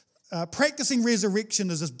 Practicing resurrection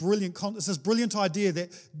is this brilliant idea that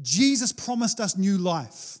Jesus promised us new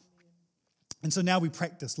life. And so now we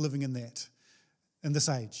practice living in that in this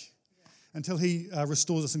age until he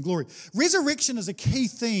restores us in glory. Resurrection is a key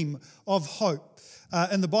theme of hope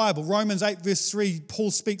in the Bible. Romans 8 verse 3,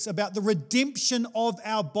 Paul speaks about the redemption of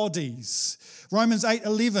our bodies. Romans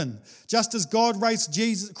 8:11, just as God raised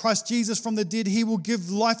Christ Jesus from the dead, he will give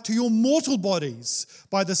life to your mortal bodies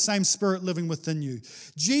by the same Spirit living within you.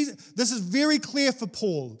 This is very clear for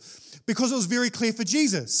Paul because it was very clear for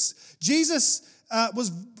Jesus. Jesus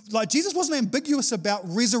wasn't ambiguous about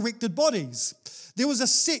resurrected bodies. There was a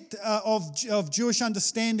sect of Jewish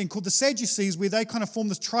understanding called the Sadducees where they kind of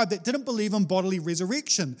formed this tribe that didn't believe in bodily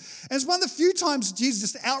resurrection. And it's one of the few times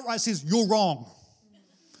Jesus just outright says, you're wrong.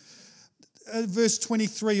 Verse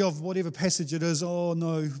 23 of whatever passage it is. Oh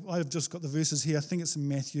no, I've just got the verses here. I think it's in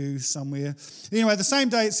Matthew somewhere. Anyway, the same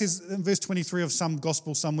day it says in verse 23 of some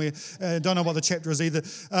gospel somewhere. Don't know what the chapter is either.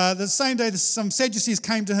 The same day some Sadducees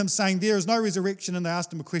came to him saying, there is no resurrection, and they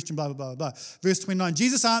asked him a question, blah, blah, blah, blah. Verse 29,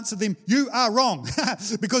 Jesus answered them, you are wrong,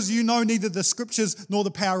 because you know neither the scriptures nor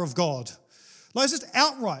the power of God. Like it's just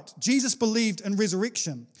outright. Jesus believed in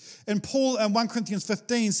resurrection. And Paul in 1 Corinthians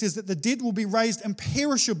 15 says that the dead will be raised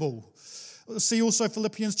imperishable. See also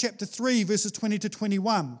Philippians chapter 3, verses 20 to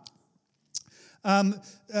 21.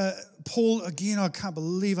 Paul, again, I can't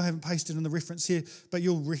believe I haven't pasted in the reference here, but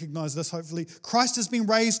you'll recognize this hopefully. Christ has been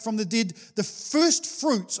raised from the dead, the first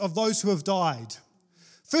fruits of those who have died.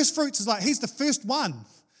 First fruits is like, he's the first one.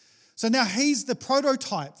 So now he's the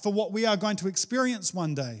prototype for what we are going to experience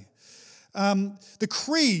one day. The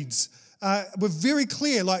creeds were very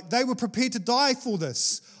clear, like they were prepared to die for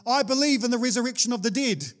this. I believe in the resurrection of the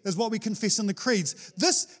dead, is what we confess in the creeds.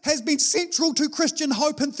 This has been central to Christian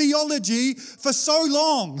hope and theology for so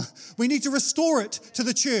long. We need to restore it to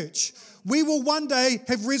the church. We will one day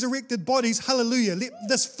have resurrected bodies. Hallelujah. Let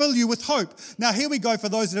this fill you with hope. Now here we go for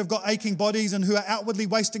those that have got aching bodies and who are outwardly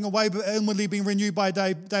wasting away but inwardly being renewed by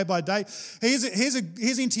day by day. Here's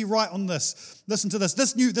N.T. Wright on this. Listen to this.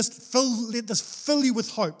 Let this fill you with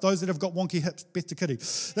hope. Those that have got wonky hips, Beth to Kitty.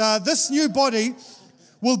 This new body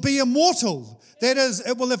will be immortal. That is,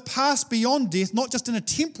 it will have passed beyond death, not just in a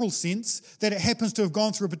temporal sense, that it happens to have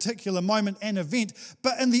gone through a particular moment and event,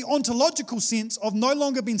 but in the ontological sense of no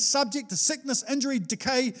longer being subject to sickness, injury,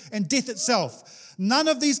 decay, and death itself. None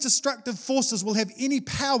of these destructive forces will have any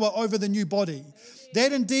power over the new body.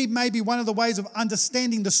 That indeed may be one of the ways of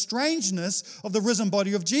understanding the strangeness of the risen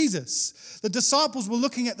body of Jesus. The disciples were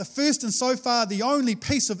looking at the first and so far the only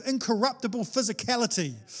piece of incorruptible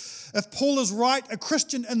physicality. If Paul is right, a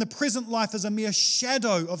Christian in the present life is a mere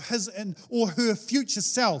shadow of his or her future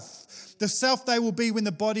self. The self they will be when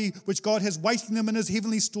the body which God has waiting them in his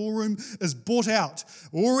heavenly storeroom is bought out,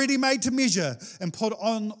 already made to measure, and put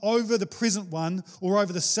on over the present one or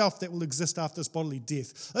over the self that will exist after this bodily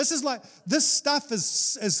death. This stuff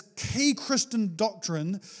is key Christian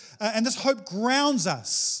doctrine, and this hope grounds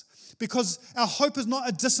us. Because our hope is not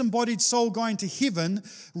a disembodied soul going to heaven.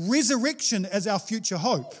 Resurrection is our future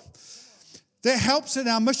hope. That helps in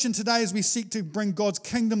our mission today as we seek to bring God's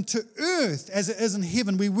kingdom to earth as it is in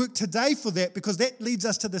heaven. We work today for that because that leads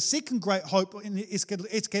us to the second great hope, in the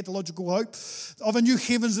eschatological hope, of a new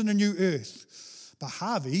heavens and a new earth. But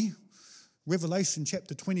Harvey, Revelation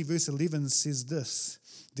chapter 20 verse 11 says this,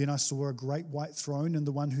 then I saw a great white throne and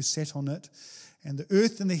the one who sat on it, and the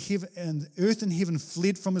earth and heaven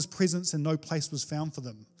fled from his presence and no place was found for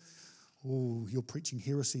them. Oh, you're preaching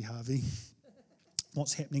heresy, Harvey.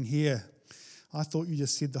 What's happening here? I thought you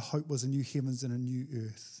just said the hope was a new heavens and a new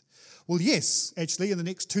earth. Well, yes, actually, in the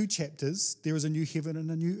next 2 chapters, there is a new heaven and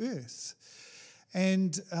a new earth.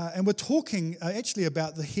 And we're talking actually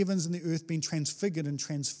about the heavens and the earth being transfigured and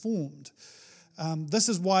transformed. This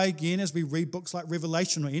is why, again, as we read books like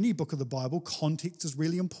Revelation or any book of the Bible, context is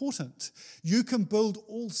really important. You can build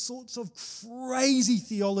all sorts of crazy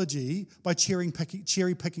theology by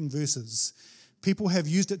cherry-picking verses. People have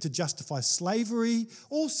used it to justify slavery,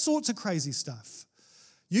 all sorts of crazy stuff.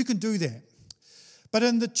 You can do that. But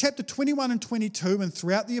in the chapter 21 and 22 and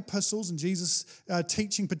throughout the epistles and Jesus'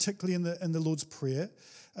 teaching, particularly in the Lord's Prayer,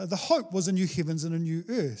 the hope was a new heavens and a new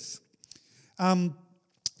earth.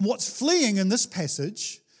 What's fleeing in this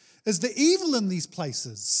passage is the evil in these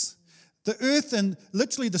places. The earth and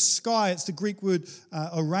literally the sky, it's the Greek word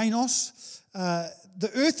ouranos. The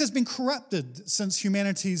earth has been corrupted since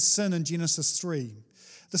humanity's sin in Genesis 3.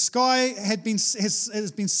 The sky has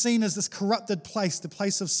been seen as this corrupted place, the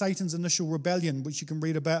place of Satan's initial rebellion, which you can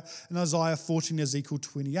read about in Isaiah 14, Ezekiel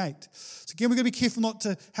 28. So again, we're going to be careful not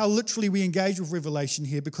to how literally we engage with Revelation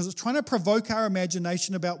here, because it's trying to provoke our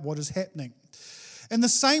imagination about what is happening. In the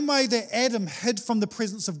same way that Adam hid from the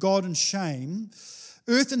presence of God in shame,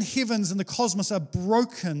 earth and heavens and the cosmos are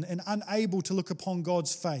broken and unable to look upon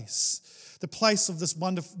God's face, the place of this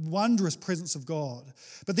wondrous presence of God.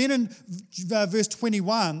 But then in verse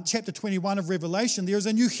 21, chapter 21 of Revelation, there is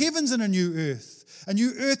a new heavens and a new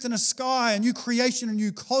earth and a sky, a new creation, a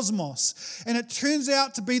new cosmos. And it turns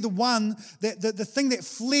out to be the one that the thing that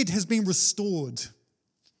fled has been restored.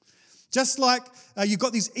 Just like you've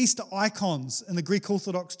got these Easter icons in the Greek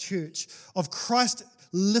Orthodox Church of Christ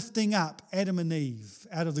lifting up Adam and Eve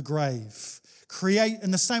out of the grave.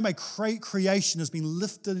 In the same way, creation has been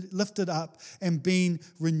lifted up and been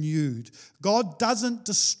renewed. God doesn't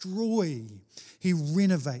destroy. He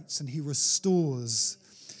renovates and he restores.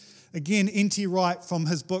 Again, N.T. Wright from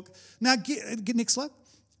his book. Now, get next slide.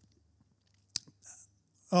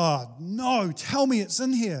 Oh, no, tell me it's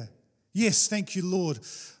in here. Yes, thank you, Lord.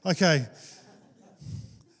 Okay.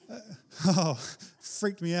 Oh,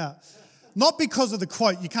 freaked me out. Not because of the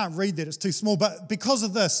quote, you can't read that, it's too small, but because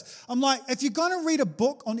of this. I'm like, if you're going to read a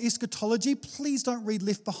book on eschatology, please don't read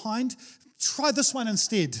Left Behind. Try this one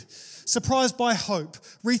instead. Surprised by Hope,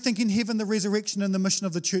 Rethinking Heaven, the Resurrection and the Mission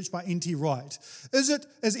of the Church by N.T. Wright. Is it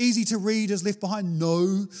as easy to read as Left Behind?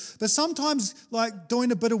 No. But sometimes, like,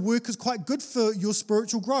 doing a bit of work is quite good for your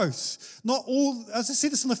spiritual growth. Not all, as I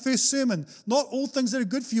said this in the first sermon, not all things that are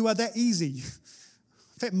good for you are that easy.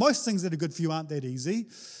 In fact, most things that are good for you aren't that easy.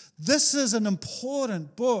 This is an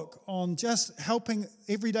important book on just helping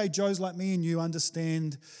everyday Joes like me and you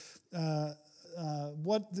understand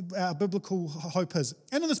what our biblical hope is.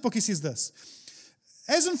 And in this book he says this: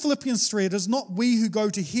 as in Philippians 3, it is not we who go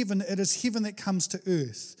to heaven, it is heaven that comes to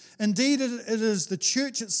earth. Indeed, it is the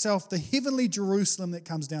church itself, the heavenly Jerusalem, that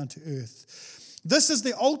comes down to earth. This is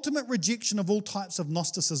the ultimate rejection of all types of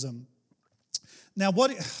Gnosticism. Now,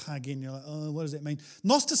 what does that mean?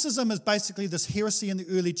 Gnosticism is basically this heresy in the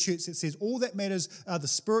early church that says all that matters are the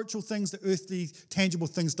spiritual things, the earthly, tangible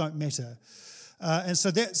things don't matter. And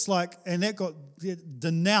so that's that got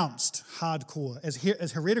denounced hardcore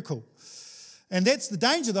as heretical. And that's the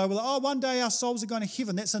danger, though. We're like, one day our souls are going to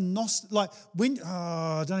heaven. That's a Gnostic, I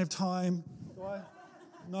don't have time. Do I?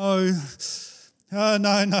 No.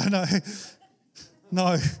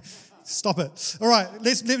 No. Stop it. All right,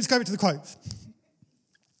 let's go back to the quote.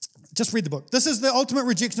 Just read the book. This is the ultimate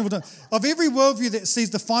rejection of every worldview that sees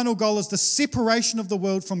the final goal as the separation of the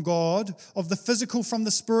world from God, of the physical from the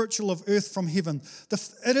spiritual, of earth from heaven.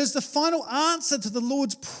 It is the final answer to the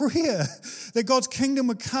Lord's prayer that God's kingdom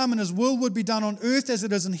would come and his will would be done on earth as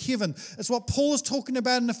it is in heaven. It's what Paul is talking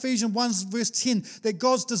about in Ephesians 1 verse 10, that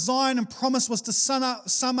God's design and promise was to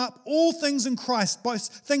sum up all things in Christ,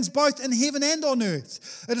 things both in heaven and on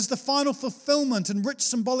earth. It is the final fulfillment and rich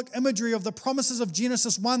symbolic imagery of the promises of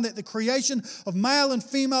Genesis 1 that the creation of male and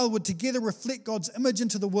female would together reflect God's image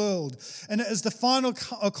into the world. And it is the final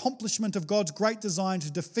accomplishment of God's great design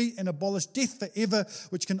to defeat and abolish death forever,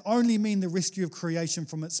 which can only mean the rescue of creation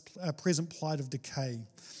from its present plight of decay.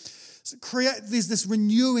 So there's this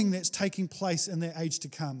renewing that's taking place in that age to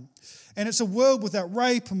come. And it's a world without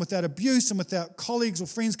rape and without abuse and without colleagues or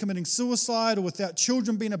friends committing suicide, or without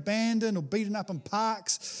children being abandoned or beaten up in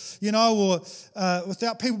parks, or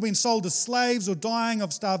without people being sold as slaves or dying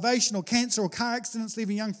of starvation or cancer or car accidents,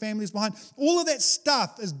 leaving young families behind. All of that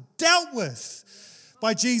stuff is dealt with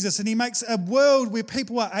by Jesus, and he makes a world where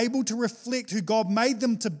people are able to reflect who God made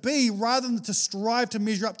them to be, rather than to strive to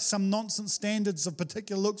measure up to some nonsense standards of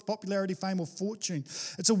particular looks, popularity, fame, or fortune.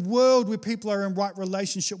 It's a world where people are in right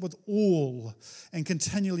relationship with all and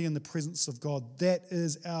continually in the presence of God. That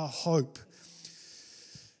is our hope.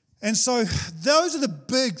 And so those are the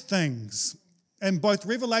big things in both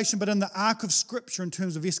Revelation but in the arc of Scripture in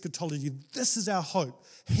terms of eschatology. This is our hope.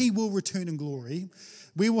 He will return in glory.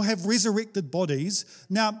 We will have resurrected bodies.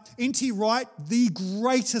 Now, N.T. Wright, the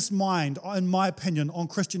greatest mind, in my opinion, on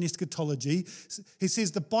Christian eschatology, he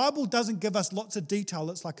says the Bible doesn't give us lots of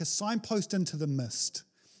detail. It's like a signpost into the mist.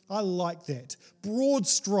 I like that. Broad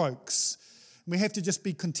strokes. We have to just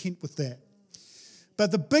be content with that.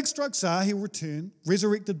 But the big strokes are he'll return,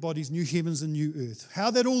 resurrected bodies, new heavens and new earth.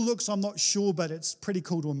 How that all looks, I'm not sure, but it's pretty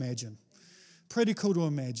cool to imagine. Pretty cool to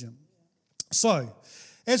imagine. So,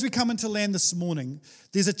 as we come into land this morning,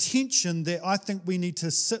 there's a tension that I think we need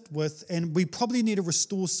to sit with, and we probably need to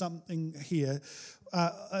restore something here.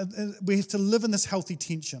 We have to live in this healthy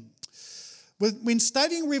tension. When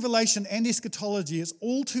studying Revelation and eschatology, it's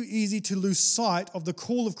all too easy to lose sight of the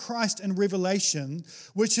call of Christ in Revelation,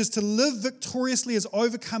 which is to live victoriously as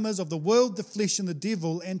overcomers of the world, the flesh, and the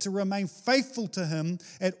devil, and to remain faithful to him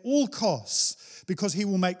at all costs, because he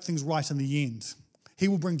will make things right in the end. He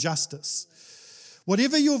will bring justice.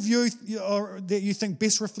 Whatever your view that you think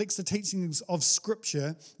best reflects the teachings of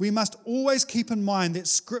Scripture, we must always keep in mind that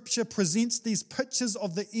Scripture presents these pictures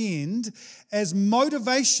of the end as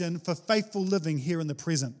motivation for faithful living here in the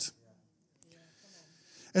present.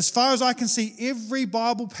 As far as I can see, every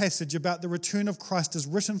Bible passage about the return of Christ is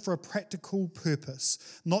written for a practical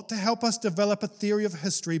purpose, not to help us develop a theory of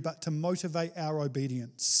history, but to motivate our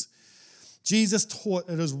obedience. Jesus taught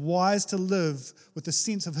it is wise to live with the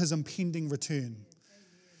sense of his impending return.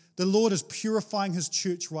 The Lord is purifying his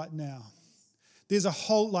church right now. There's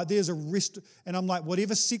a rest, and I'm like,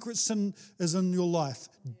 whatever secret sin is in your life,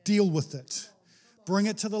 deal with it. Bring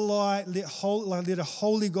it to the light. Let a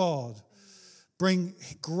holy God bring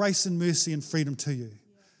grace and mercy and freedom to you.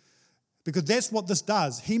 Because that's what this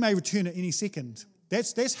does. He may return at any second.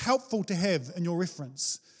 That's helpful to have in your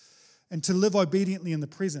reference and to live obediently in the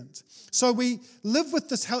present. So we live with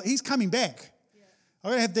this, he's coming back. I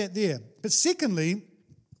got to have that there. But secondly,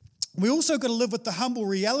 we also got to live with the humble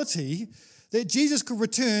reality that Jesus could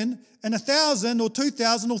return in 1,000 or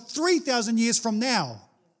 2,000 or 3,000 years from now.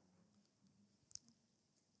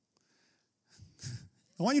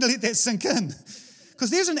 I want you to let that sink in.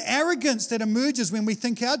 Because there's an arrogance that emerges when we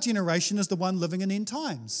think our generation is the one living in end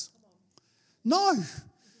times. No.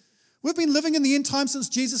 We've been living in the end times since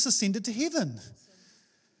Jesus ascended to heaven.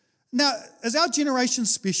 Now, is our generation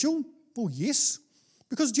special? Well, yes.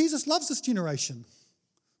 Because Jesus loves this generation.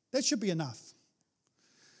 That should be enough.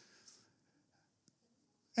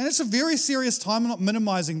 And it's a very serious time. I'm not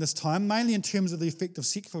minimizing this time, mainly in terms of the effect of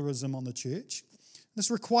secularism on the church.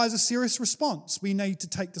 This requires a serious response. We need to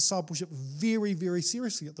take discipleship very, very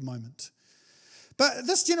seriously at the moment. But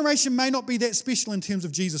this generation may not be that special in terms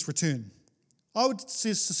of Jesus' return. I would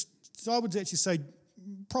actually say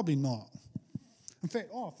probably not. In fact,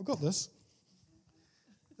 I forgot this.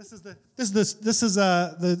 This is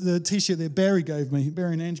the T-shirt that Barry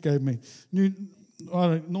and Ange gave me.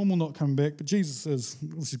 Normal not coming back, but Jesus is,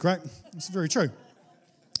 which is great. It's very true.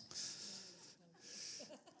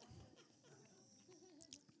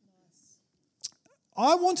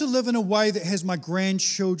 I want to live in a way that has my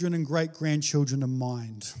grandchildren and great-grandchildren in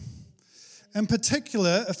mind. In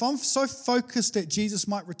particular, if I'm so focused that Jesus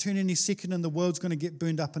might return any second and the world's going to get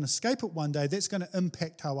burned up and escape it one day, that's going to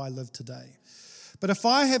impact how I live today. But if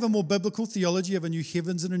I have a more biblical theology of a new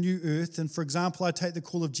heavens and a new earth, and for example, I take the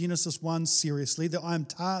call of Genesis 1 seriously, that I am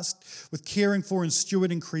tasked with caring for and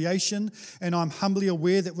stewarding creation, and I'm humbly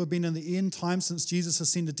aware that we've been in the end time since Jesus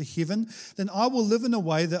ascended to heaven, then I will live in a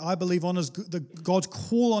way that I believe honors God's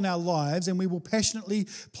call on our lives, and we will passionately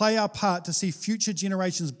play our part to see future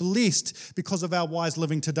generations blessed because of our wise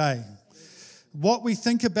living today. What we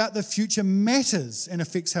think about the future matters and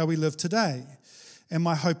affects how we live today. And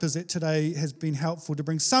my hope is that today has been helpful to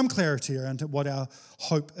bring some clarity around what our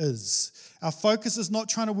hope is. Our focus is not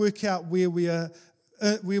trying to work out where we're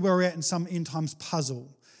at in some end times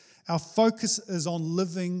puzzle. Our focus is on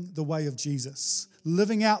living the way of Jesus,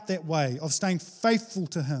 living out that way of staying faithful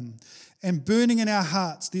to him and burning in our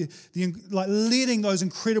hearts, letting those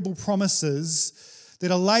incredible promises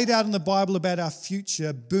that are laid out in the Bible about our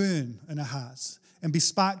future burn in our hearts and be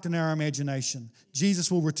sparked in our imagination. Jesus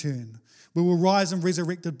will return. We will rise in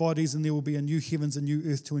resurrected bodies, and there will be a new heavens and new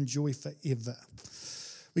earth to enjoy forever.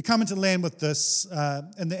 We come into land with this.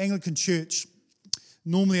 In the Anglican Church,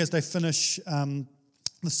 normally as they finish the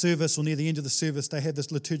service or near the end of the service, they have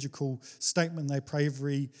this liturgical statement they pray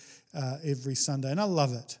every Sunday, and I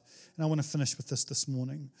love it. And I want to finish with this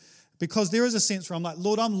morning. Because there is a sense where I'm like,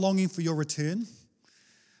 Lord, I'm longing for your return.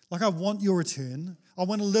 Like I want your return. I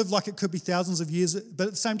want to live like it could be thousands of years, but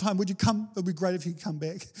at the same time, would you come? It would be great if you could come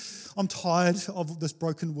back. I'm tired of this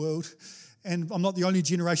broken world, and I'm not the only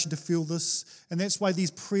generation to feel this, and that's why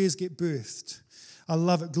these prayers get birthed. I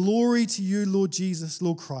love it. Glory to you, Lord Jesus,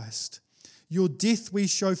 Lord Christ. Your death we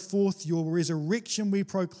show forth, your resurrection we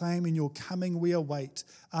proclaim, and your coming we await.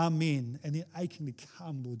 Amen. And then achingly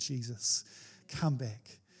come, Lord Jesus. Come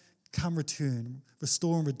back. Come return.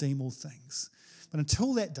 Restore and redeem all things. But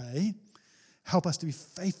until that day, help us to be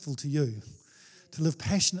faithful to you, to live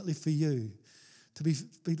passionately for you, to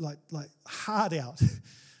be like hard out,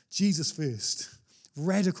 Jesus first,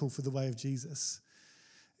 radical for the way of Jesus.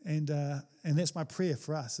 And that's my prayer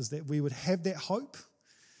for us, is that we would have that hope,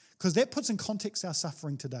 because that puts in context our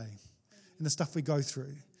suffering today and the stuff we go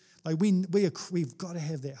through. Like we've got to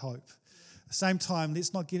have that hope. the same time,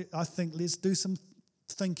 let's do some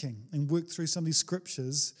thinking and work through some of these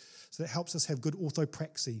scriptures so that helps us have good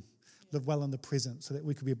orthopraxy, live well in the present, so that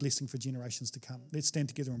we could be a blessing for generations to come. Let's stand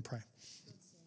together and pray.